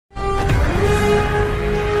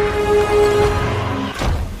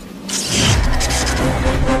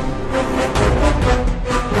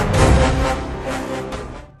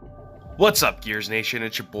What's up, Gears Nation?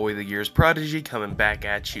 It's your boy, TheGearsProdigy, coming back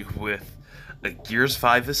at you with a Gears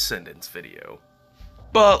 5 Ascendance video.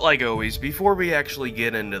 But, like always, before we actually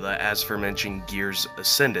get into the aforementioned Gears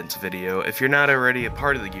Ascendance video, if you're not already a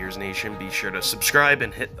part of the Gears Nation, be sure to subscribe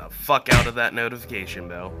and hit the fuck out of that notification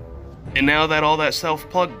bell. And now that all that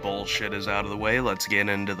self-plug bullshit is out of the way, let's get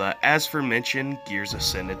into the aforementioned Gears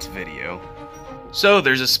Ascendance video. So,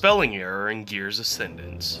 there's a spelling error in Gears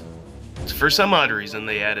Ascendance. For some odd reason,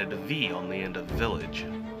 they added a V on the end of village.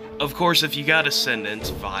 Of course, if you got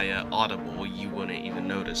Ascendance via Audible, you wouldn't even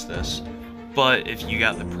notice this. But if you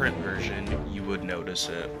got the print version, you would notice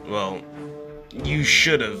it. Well, you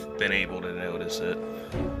should have been able to notice it.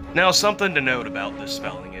 Now, something to note about this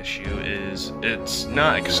spelling issue is it's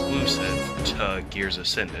not exclusive to Gears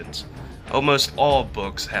Ascendance. Almost all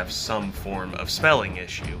books have some form of spelling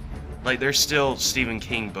issue. Like, there's still Stephen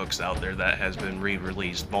King books out there that has been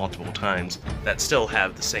re-released multiple times that still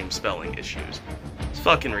have the same spelling issues. It's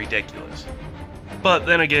fucking ridiculous. But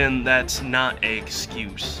then again, that's not an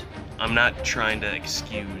excuse. I'm not trying to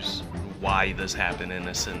excuse why this happened in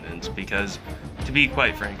Ascendance, because, to be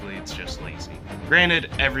quite frankly, it's just lazy. Granted,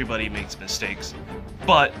 everybody makes mistakes,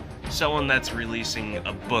 but someone that's releasing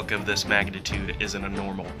a book of this magnitude isn't a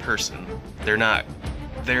normal person.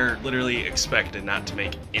 They're literally expected not to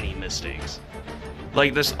make any mistakes.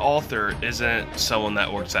 Like, this author isn't someone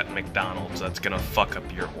that works at McDonald's that's gonna fuck up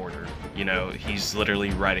your order. You know, he's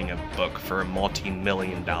literally writing a book for a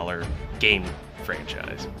multi-million-dollar game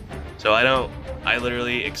franchise. So I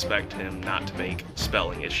literally expect him not to make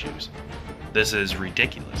spelling issues. This is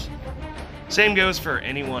ridiculous. Same goes for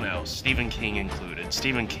anyone else, Stephen King included.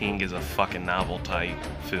 Stephen King is a fucking novel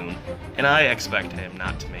typhoon, and I expect him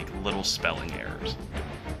not to make little spelling errors.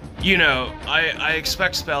 You know, I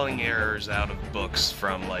expect spelling errors out of books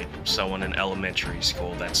from, like, someone in elementary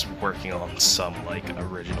school that's working on some, like,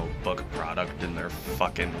 original book product in their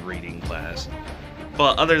fucking reading class.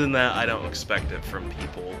 But other than that, I don't expect it from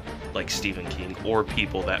people like Stephen King or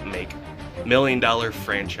people that make million-dollar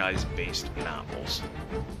franchise-based novels.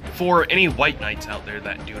 For any white knights out there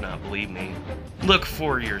that do not believe me, look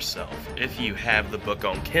for yourself. If you have the book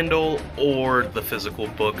on Kindle or the physical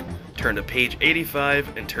book, turn to page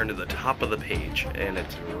 85 and turn to the top of the page, and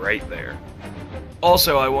it's right there.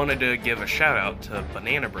 Also, I wanted to give a shout out to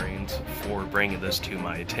Banana Brains for bringing this to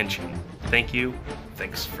my attention. Thank you.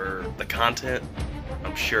 Thanks for the content.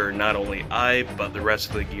 I'm sure not only I, but the rest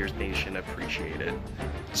of the Gears Nation appreciate it.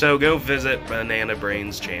 So go visit Banana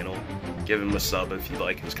Brains' channel. Give him a sub if you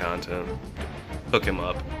like his content. Hook him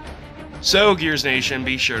up. So, Gears Nation,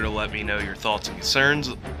 be sure to let me know your thoughts and concerns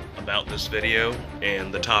about this video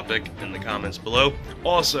and the topic in the comments below.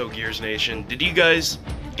 Also, Gears Nation, did you guys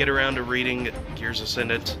get around to reading Gears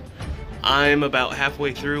Ascendance? I'm about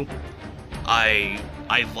halfway through. I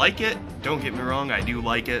like it, don't get me wrong, I do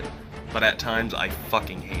like it, but at times I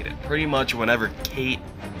fucking hate it. Pretty much whenever Kate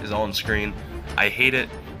is on screen, I hate it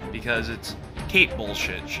because it's Kate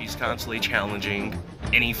bullshit. She's constantly challenging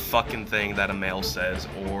any fucking thing that a male says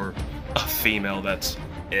or a female that's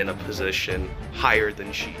in a position higher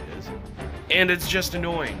than she is. And it's just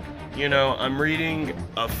annoying. You know, I'm reading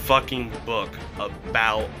a fucking book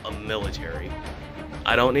about a military.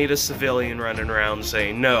 I don't need a civilian running around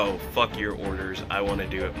saying, no, fuck your orders, I want to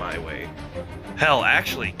do it my way. Hell,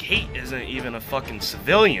 actually, Kate isn't even a fucking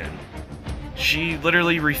civilian. She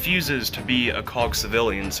literally refuses to be a cog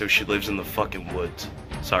civilian, so she lives in the fucking woods.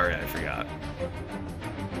 Sorry, I forgot.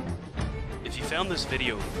 If you found this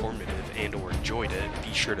video informative and or enjoyed it,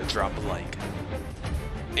 be sure to drop a like.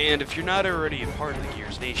 And if you're not already a part of the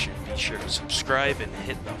Gears Nation, be sure to subscribe and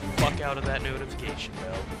hit the fuck out of that notification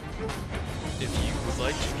bell. If you would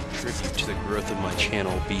like to contribute to the growth of my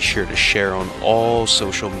channel, be sure to share on all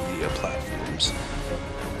social media platforms.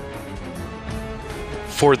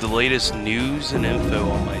 For the latest news and info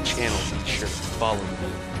on my channel, be sure to follow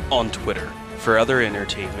me on Twitter. For other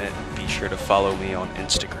entertainment, be sure to follow me on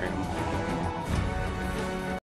Instagram.